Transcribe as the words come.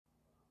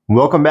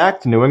Welcome back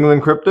to New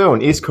England Crypto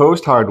and East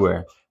Coast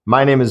Hardware.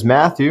 My name is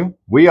Matthew.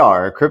 We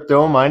are a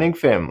crypto mining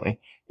family.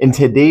 In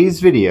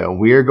today's video,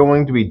 we are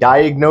going to be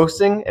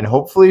diagnosing and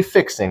hopefully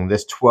fixing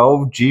this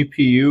 12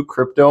 GPU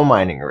crypto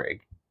mining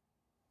rig.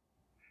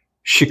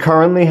 She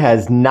currently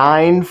has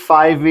 9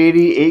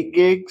 580 8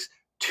 gigs,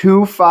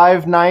 2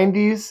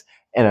 590s,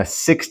 and a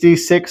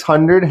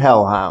 6600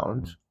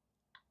 Hellhound.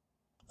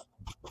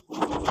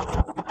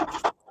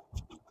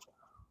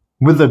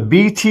 With a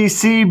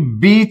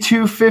BTC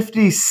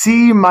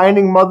B250C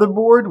mining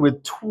motherboard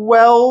with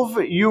 12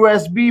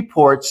 USB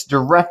ports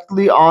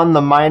directly on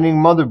the mining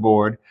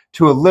motherboard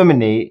to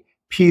eliminate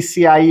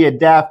PCIe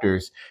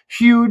adapters.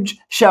 Huge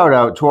shout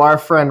out to our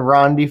friend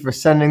Rondi for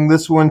sending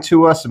this one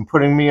to us and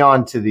putting me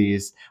onto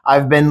these.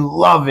 I've been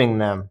loving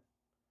them.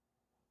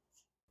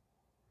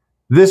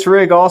 This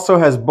rig also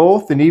has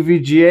both an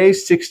EVGA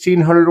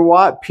 1600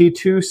 watt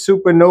P2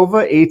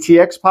 Supernova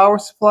ATX power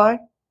supply,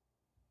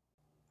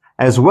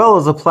 as well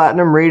as a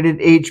platinum rated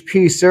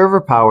HP server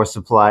power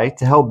supply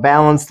to help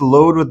balance the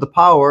load with the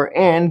power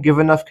and give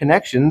enough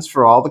connections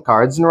for all the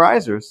cards and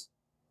risers.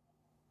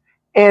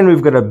 And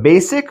we've got a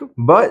basic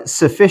but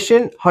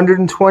sufficient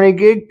 120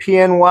 gig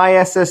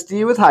PNY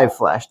SSD with Hive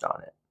flashed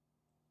on it.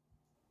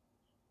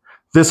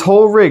 This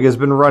whole rig has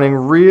been running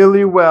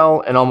really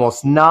well and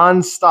almost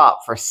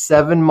non-stop for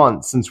 7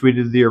 months since we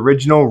did the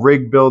original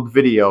rig build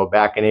video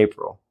back in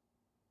April.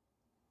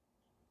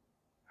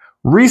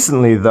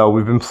 Recently, though,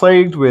 we've been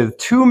plagued with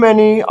too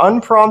many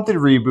unprompted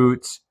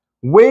reboots,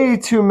 way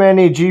too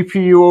many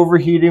GPU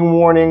overheating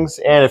warnings,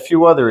 and a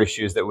few other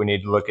issues that we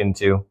need to look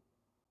into.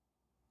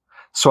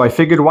 So I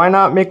figured why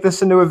not make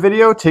this into a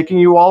video taking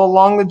you all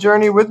along the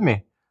journey with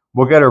me.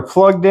 We'll get her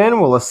plugged in,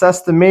 we'll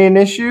assess the main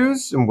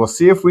issues, and we'll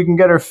see if we can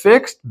get her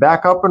fixed,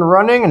 back up and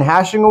running, and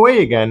hashing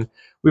away again.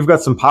 We've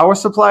got some power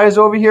supplies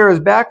over here as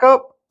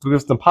backup. We've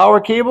got some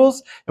power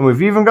cables, and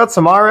we've even got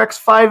some RX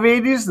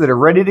 580s that are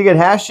ready to get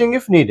hashing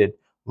if needed.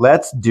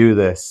 Let's do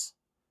this.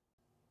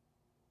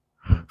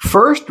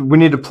 First, we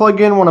need to plug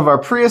in one of our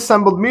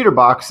pre-assembled meter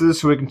boxes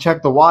so we can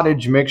check the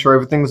wattage and make sure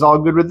everything's all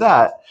good with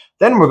that.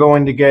 Then we're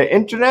going to get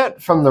internet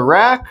from the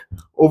rack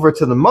over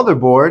to the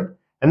motherboard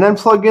and then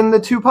plug in the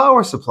 2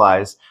 power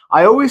supplies.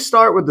 I always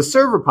start with the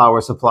server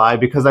power supply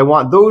because I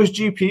want those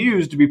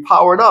GPUs to be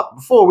powered up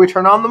before we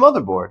turn on the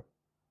motherboard.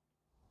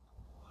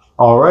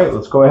 All right,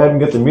 let's go ahead and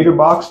get the meter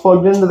box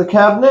plugged into the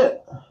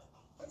cabinet.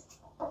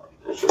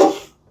 I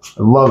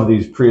love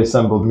these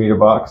pre-assembled meter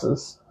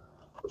boxes.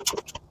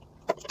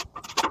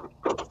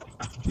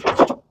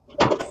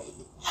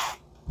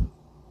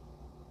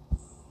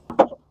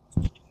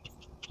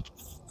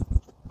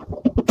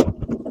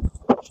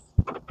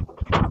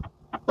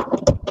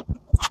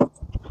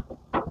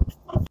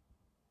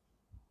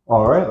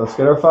 All right, let's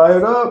get her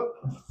fired up.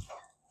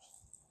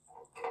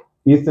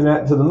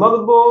 Ethernet to the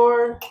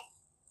motherboard.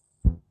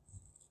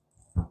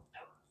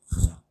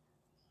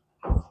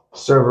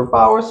 Server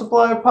power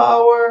supply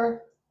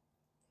power.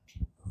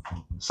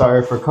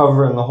 Sorry for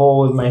covering the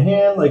hole with my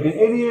hand like an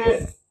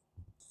idiot.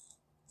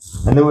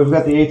 And then we've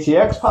got the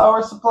ATX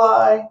power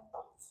supply.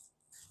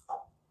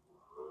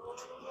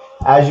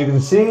 As you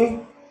can see,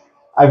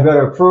 I've got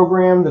her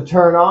programmed to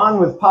turn on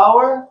with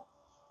power.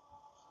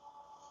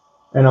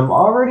 And I'm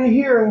already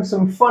hearing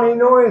some funny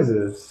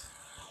noises.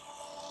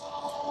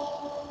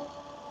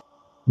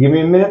 Give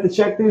me a minute to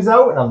check these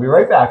out and I'll be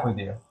right back with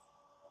you.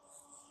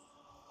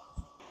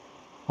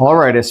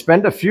 Alright, I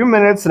spent a few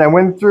minutes and I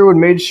went through and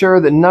made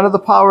sure that none of the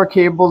power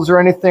cables or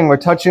anything were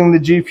touching the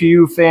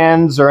GPU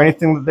fans or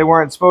anything that they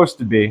weren't supposed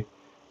to be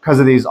because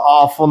of these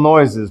awful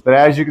noises. But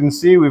as you can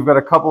see, we've got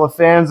a couple of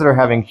fans that are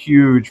having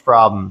huge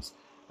problems.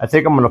 I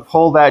think I'm going to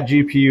pull that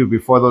GPU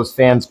before those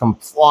fans come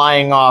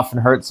flying off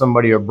and hurt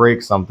somebody or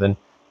break something.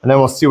 And then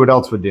we'll see what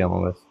else we're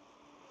dealing with.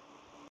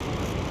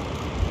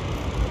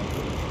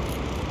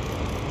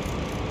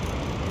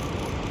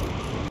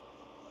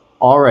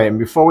 Alright, and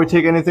before we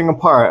take anything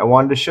apart, I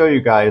wanted to show you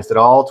guys that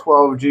all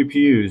 12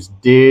 GPUs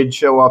did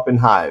show up in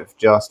Hive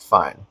just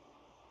fine.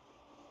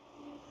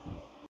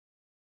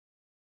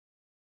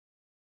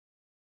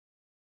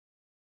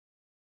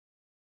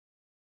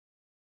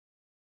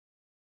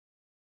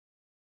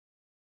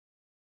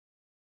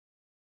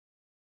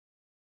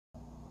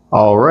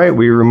 Alright,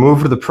 we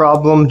removed the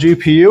problem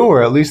GPU,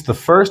 or at least the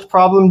first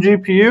problem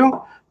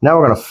GPU. Now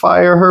we're going to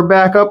fire her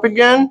back up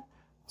again,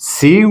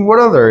 see what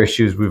other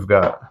issues we've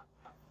got.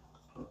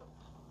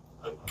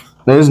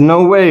 There's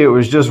no way it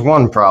was just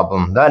one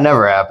problem. That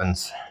never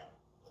happens.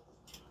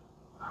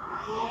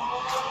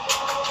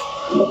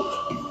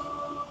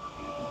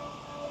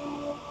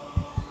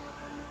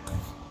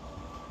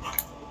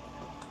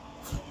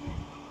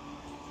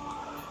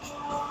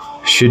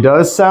 She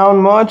does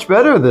sound much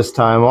better this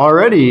time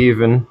already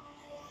even.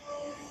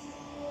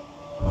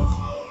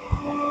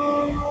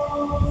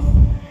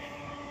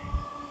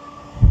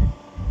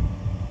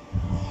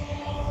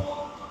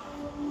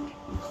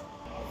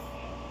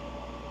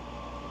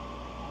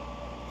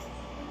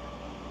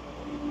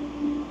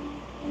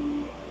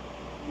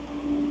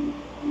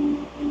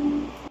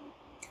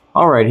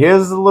 All right,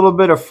 here's a little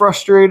bit of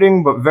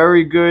frustrating but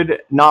very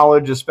good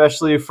knowledge,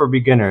 especially for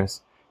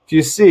beginners. If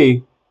you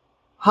see,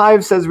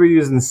 Hive says we're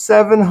using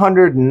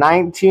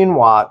 719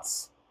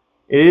 watts.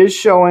 It is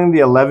showing the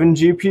 11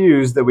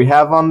 GPUs that we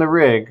have on the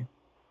rig.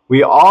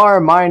 We are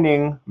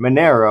mining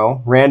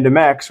Monero,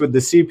 RandomX, with the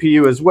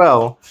CPU as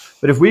well.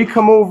 But if we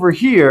come over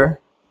here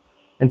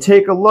and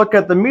take a look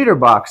at the meter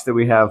box that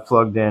we have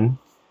plugged in,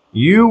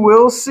 you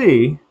will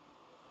see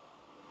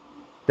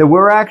that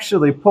we're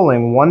actually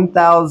pulling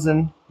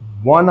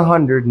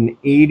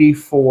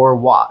 1,184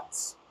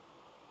 watts,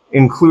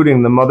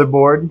 including the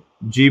motherboard,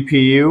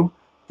 GPU,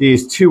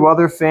 these two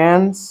other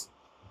fans,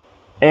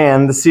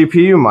 and the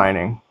CPU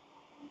mining.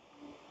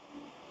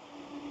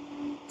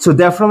 So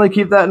definitely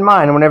keep that in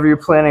mind whenever you're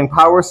planning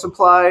power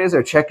supplies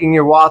or checking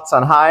your watts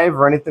on Hive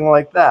or anything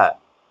like that.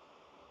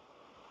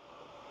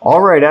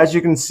 All right, as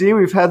you can see,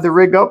 we've had the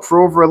rig up for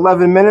over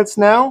 11 minutes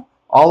now.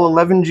 All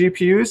 11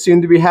 GPUs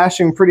seem to be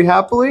hashing pretty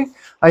happily.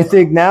 I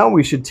think now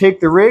we should take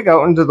the rig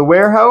out into the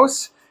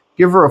warehouse,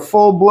 give her a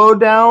full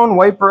blowdown,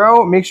 wipe her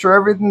out, make sure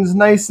everything's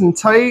nice and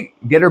tight,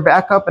 get her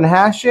back up and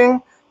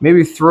hashing,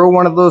 maybe throw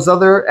one of those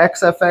other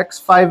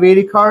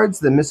XFX580 cards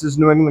that Mrs.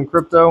 New England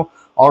Crypto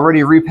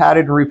already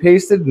repadded and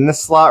repasted in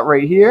this slot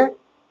right here,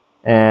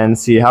 and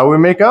see how we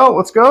make out.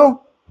 Let's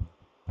go.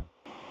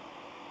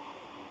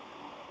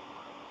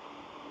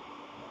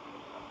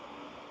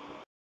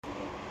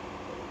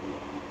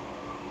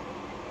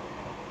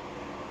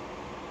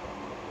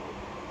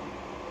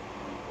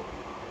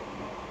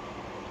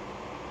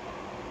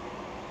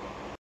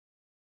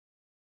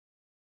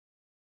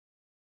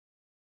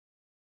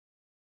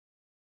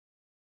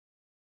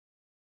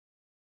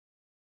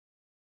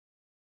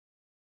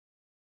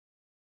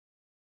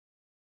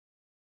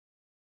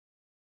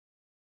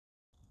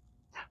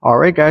 All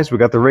right, guys, we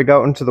got the rig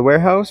out into the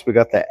warehouse. We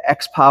got the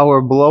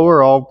X-Power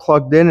blower all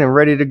plugged in and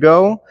ready to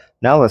go.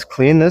 Now let's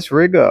clean this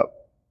rig up.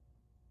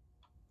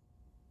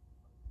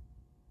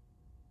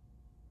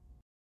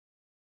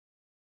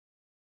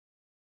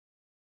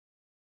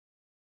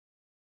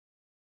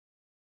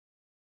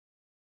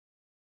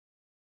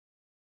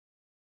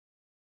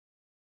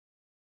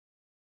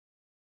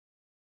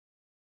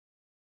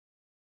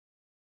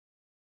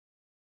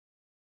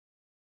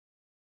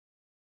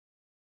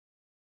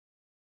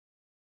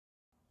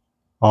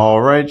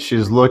 All right,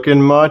 she's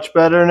looking much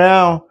better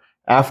now.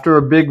 After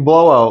a big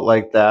blowout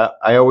like that,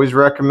 I always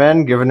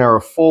recommend giving her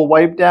a full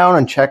wipe down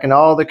and checking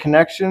all the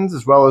connections,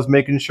 as well as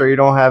making sure you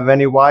don't have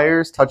any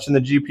wires touching the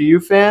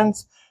GPU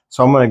fans.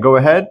 So I'm going to go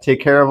ahead, take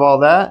care of all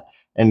that,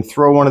 and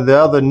throw one of the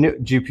other new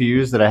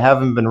GPUs that I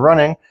haven't been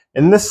running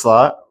in this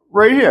slot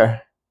right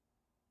here.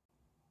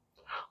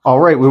 All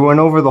right, we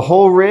went over the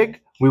whole rig.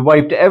 We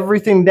wiped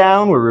everything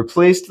down. We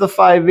replaced the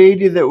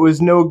 580 that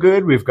was no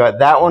good. We've got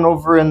that one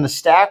over in the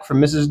stack for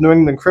Mrs. New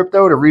England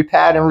Crypto to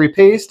repad and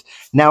repaste.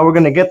 Now we're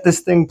going to get this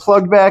thing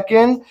plugged back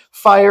in,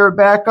 fire it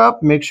back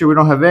up, make sure we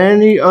don't have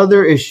any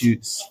other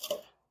issues.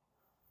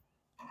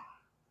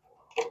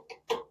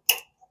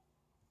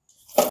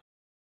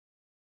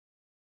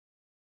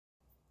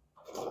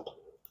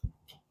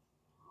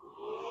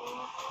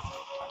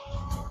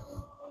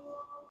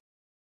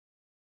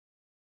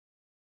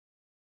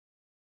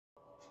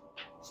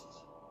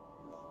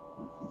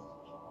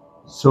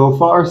 So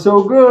far,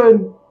 so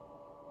good.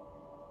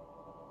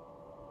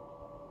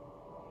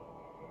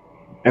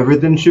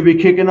 Everything should be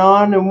kicking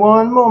on in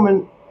one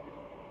moment.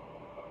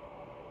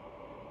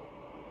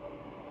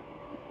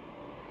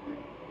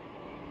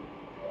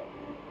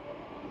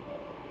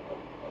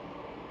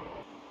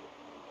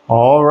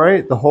 All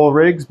right, the whole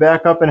rig's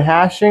back up and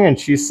hashing, and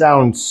she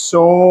sounds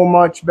so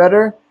much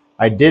better.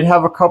 I did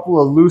have a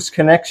couple of loose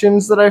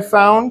connections that I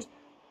found.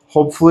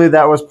 Hopefully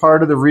that was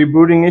part of the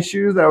rebooting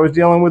issues that I was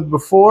dealing with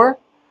before.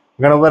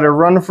 I'm going to let her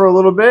run for a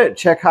little bit,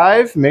 check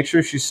Hive, make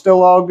sure she's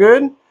still all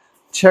good.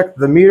 Check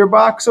the meter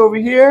box over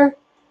here.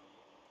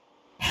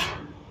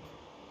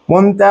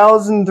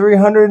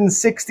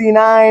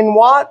 1,369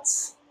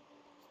 watts.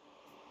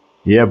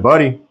 Yeah,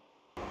 buddy.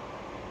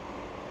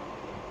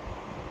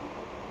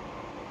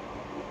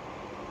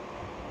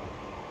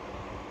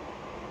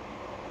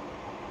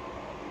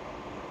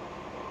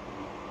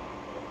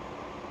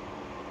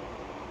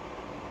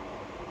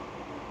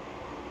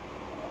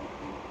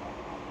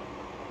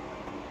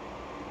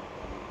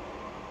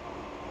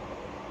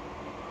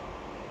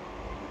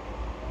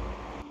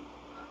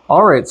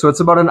 All right, so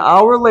it's about an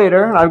hour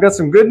later, and I've got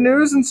some good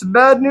news and some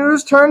bad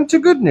news turned to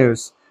good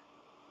news.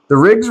 The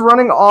rig's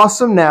running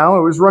awesome now.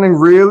 It was running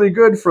really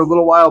good for a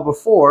little while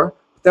before.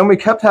 But then we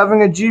kept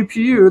having a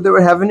GPU that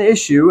would have an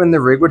issue, and the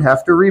rig would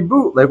have to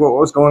reboot like what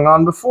was going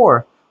on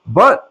before.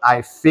 But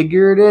I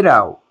figured it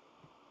out.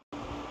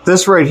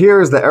 This right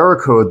here is the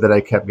error code that I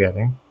kept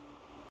getting.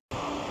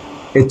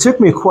 It took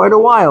me quite a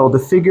while to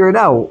figure it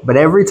out, but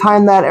every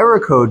time that error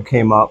code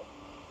came up,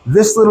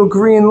 this little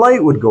green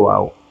light would go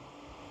out.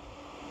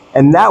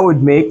 And that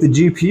would make the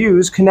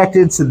GPUs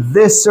connected to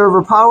this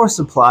server power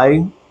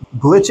supply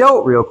glitch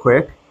out real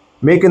quick,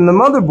 making the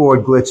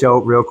motherboard glitch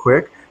out real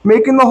quick,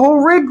 making the whole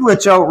rig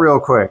glitch out real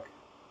quick.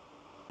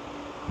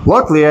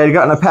 Luckily, I had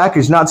gotten a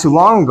package not too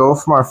long ago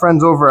from our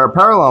friends over at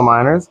Parallel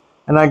Miners,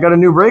 and I got a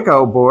new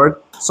breakout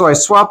board, so I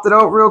swapped it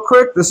out real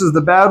quick. This is the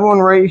bad one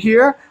right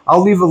here.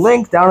 I'll leave a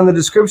link down in the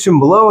description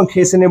below in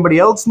case anybody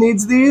else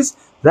needs these.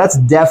 That's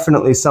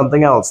definitely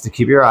something else to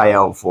keep your eye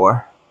out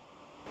for.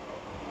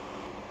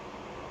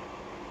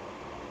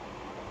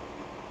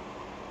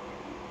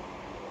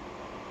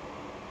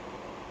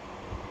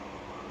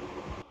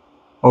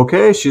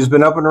 Okay, she's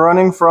been up and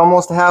running for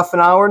almost a half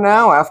an hour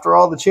now. After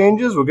all the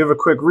changes, we'll give a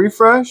quick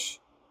refresh.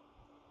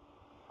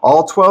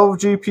 All 12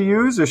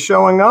 GPUs are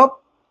showing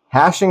up,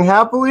 hashing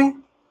happily.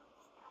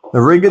 The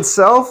rig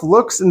itself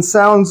looks and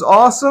sounds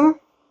awesome.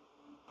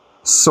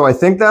 So I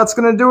think that's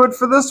going to do it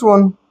for this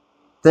one.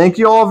 Thank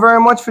you all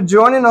very much for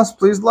joining us.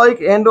 Please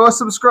like and/or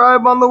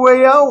subscribe on the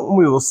way out, and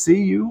we will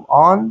see you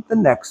on the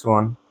next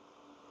one.